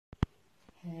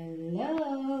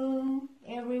Hello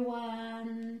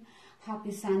everyone!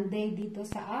 Happy Sunday dito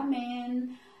sa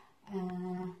amin.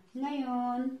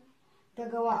 Ngayon,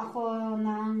 gagawa ako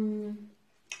ng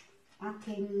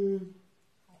aking,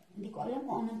 hindi ko alam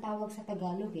kung anong tawag sa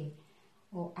Tagalog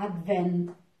o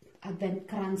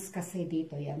Adventskranz kasi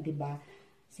dito yan, di ba?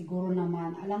 Siguro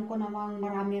naman, alam ko namang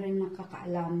marami rin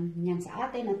nakakaalam niyan sa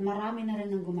atin at marami na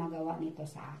rin ang gumagawa nito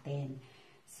sa atin.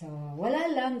 So,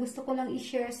 wala lang. Gusto ko lang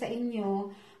i-share sa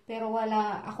inyo. Pero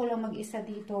wala. Ako lang mag-isa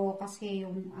dito kasi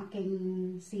yung aking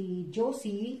si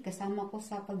Josie, kasama ko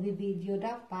sa pagbibideo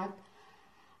dapat,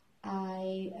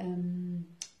 ay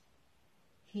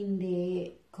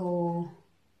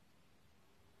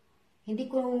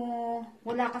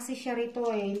wala kasi siya rito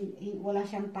wala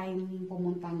siyang time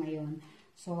pumunta ngayon.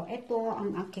 So, ito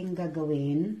ang aking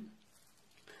gagawin.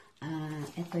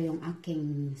 Ito yung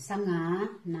aking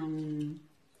sanga ng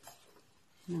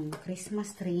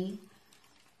Christmas tree.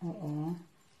 Oo.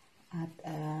 At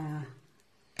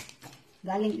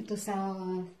galing ito sa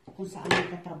kung saan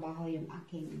nagtatrabaho yung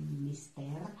aking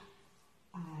mister.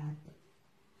 At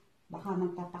baka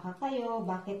magtataka kayo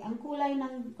bakit ang kulay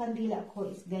ng kandila ko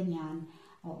is ganyan.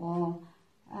 Oo.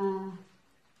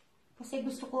 Kasi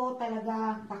gusto ko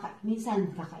talaga minsan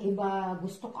kakaiba.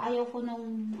 Ayaw ko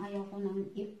ng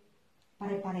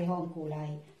pare-pareho ang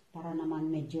kulay para naman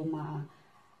medyo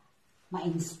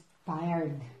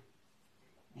ma-inspired.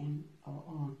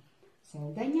 Oo.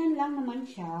 So, ganyan lang naman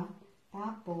siya.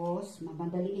 Tapos,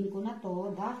 mamadaliin ko na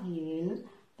to dahil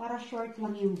para short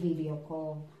lang yung video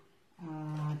ko.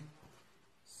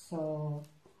 So,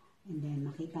 and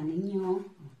then, makita ninyo.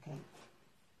 Okay.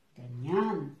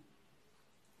 Ganyan.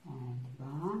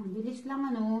 Diba? Bilis lang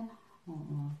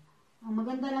Oo. Ang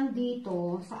maganda lang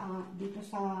dito sa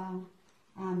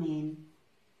amin,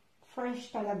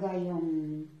 fresh talaga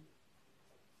yung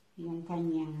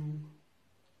kanyang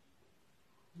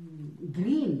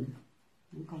green.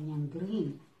 Yung kanyang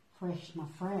green. Fresh na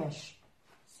fresh.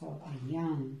 So,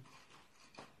 ayan.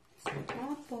 So,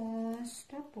 tapos,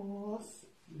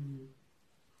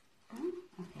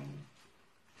 okay.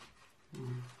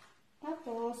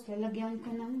 Tapos, lalagyan ko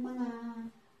ng mga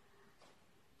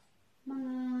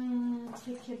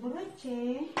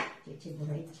chichibureche.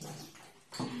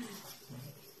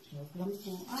 Joke lang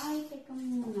po. Ay, teka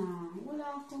muna.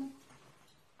 Wala akong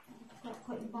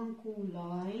kakaibang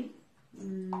kulay.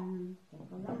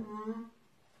 Teka lang ha.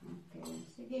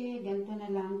 Okay. Sige, ganito na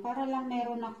lang. Para lang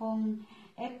meron akong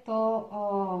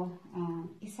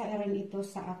isa rin ito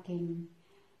sa aking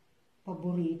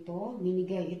paborito.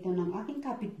 Binigay ito ng aking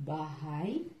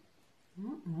kapitbahay.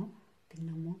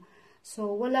 Tingnan mo.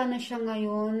 So, wala na siya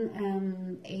ngayon,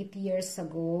 8 years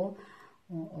ago.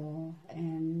 Oo.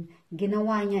 And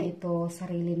ginawa niya ito,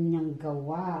 sarili niyang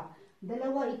gawa.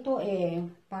 Dalawa ito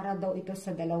para daw ito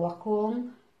sa dalawa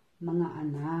kong mga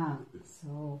anak.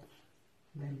 So,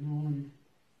 ganun.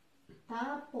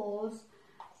 Tapos,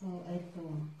 so,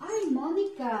 ito. Ay,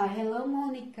 Monica! Hello,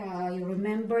 Monica! You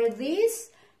remember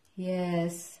this?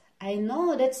 Yes. I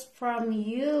know that's from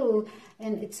you.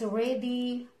 And it's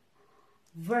already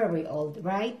very old,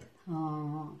 right?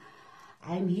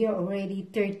 I'm here already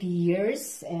 30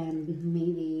 years and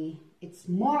maybe it's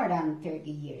more than 30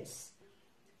 years.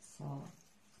 So,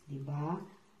 diba?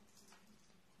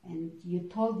 And you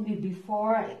told me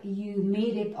before you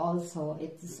made it also.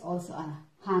 It's also a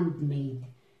handmade.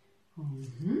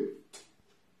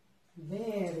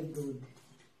 Very good.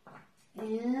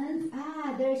 And,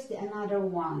 there's another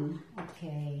one.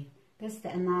 Okay. There's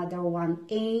another one.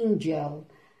 Angel.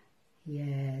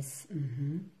 Yes.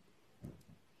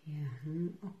 Yeah.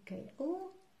 Okay. Oh.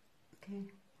 Okay.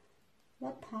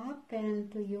 What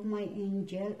happened to you, my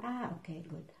angel? Okay.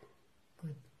 Good.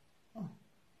 Good. Oh.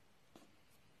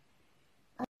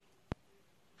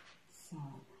 So,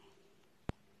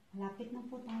 malapit na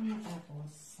po tayo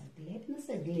matapos. Saglit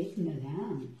na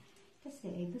lang.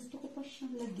 Kasi gusto ko pa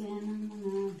siyang lagyan ng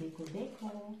mga deco.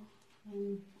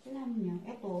 And alam nyo,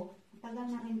 ito, matagal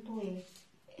na rin to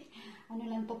ano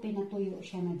lang to, pinatuyo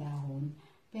siya na dahon.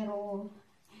 Pero,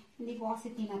 hindi ko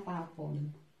kasi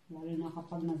tinatapon. Lalo na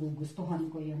kapag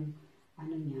nagugustuhan ko yung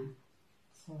niya.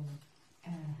 So,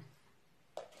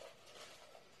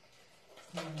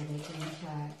 lagay ko na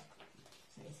siya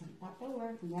sa isang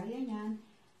Tupperware. Kagaya yan.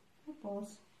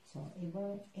 Tapos, so,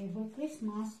 ever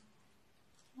Christmas.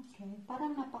 Okay.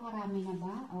 Parang napakarami na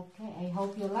ba? Okay. I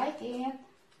hope you like it.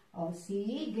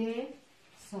 Sige.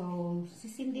 So,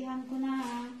 sisindihan ko na.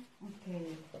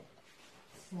 Okay.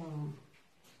 So,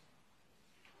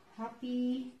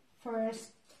 happy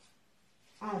first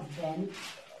Advent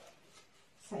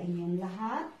sa inyong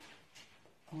lahat.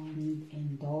 And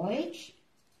in Deutsch,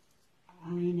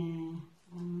 eine,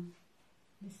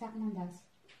 wie sagt man das?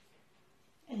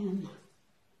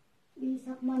 Wie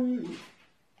sagt man,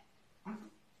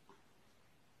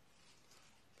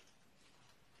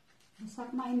 was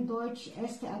sagt man in Deutsch,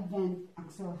 erste Advent, ach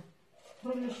so,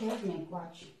 fröhliche, ne,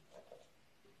 Quatsch.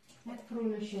 Nicht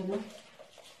fröhliche, ne?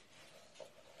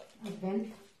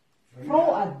 Advent.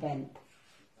 Frohe Advent.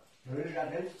 Fröhliche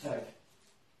Adventszeit.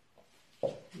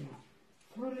 Ja.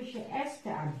 Fröhliche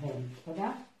erste Advent,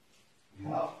 oder?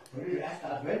 Ja, fröhliche erste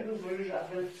Advent und fröhliche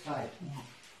Adventszeit. Ja.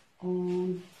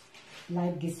 Und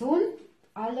bleibt gesund,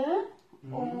 alle.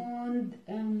 Und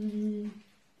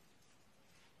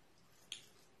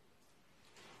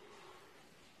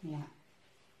ja.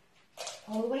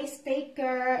 Always take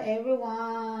care,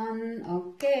 everyone.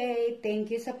 Okay,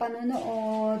 thank you sa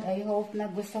panonood. I hope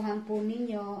nagustuhan po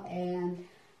ninyo and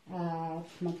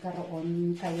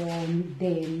magkaroon kayo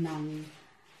din ng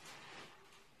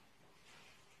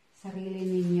sarili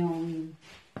ninyong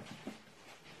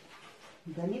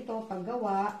ganito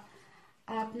paggawa.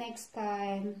 At next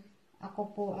time, ako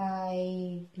po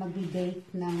ay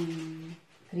mag-bake ng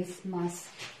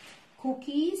Christmas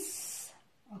cookies.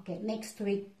 Okay, next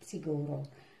week siguro.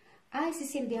 Ay,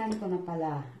 sisindihan ko na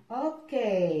pala.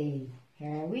 Okay,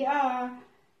 here we are.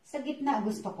 Sa gitna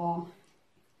gusto ko.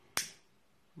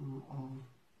 Oo.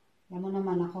 Alam mo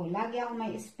naman ako, lagi ako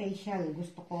may special.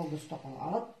 Gusto ko.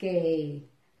 Okay.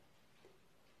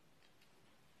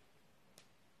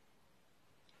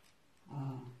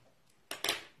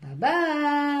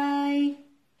 Bye-bye!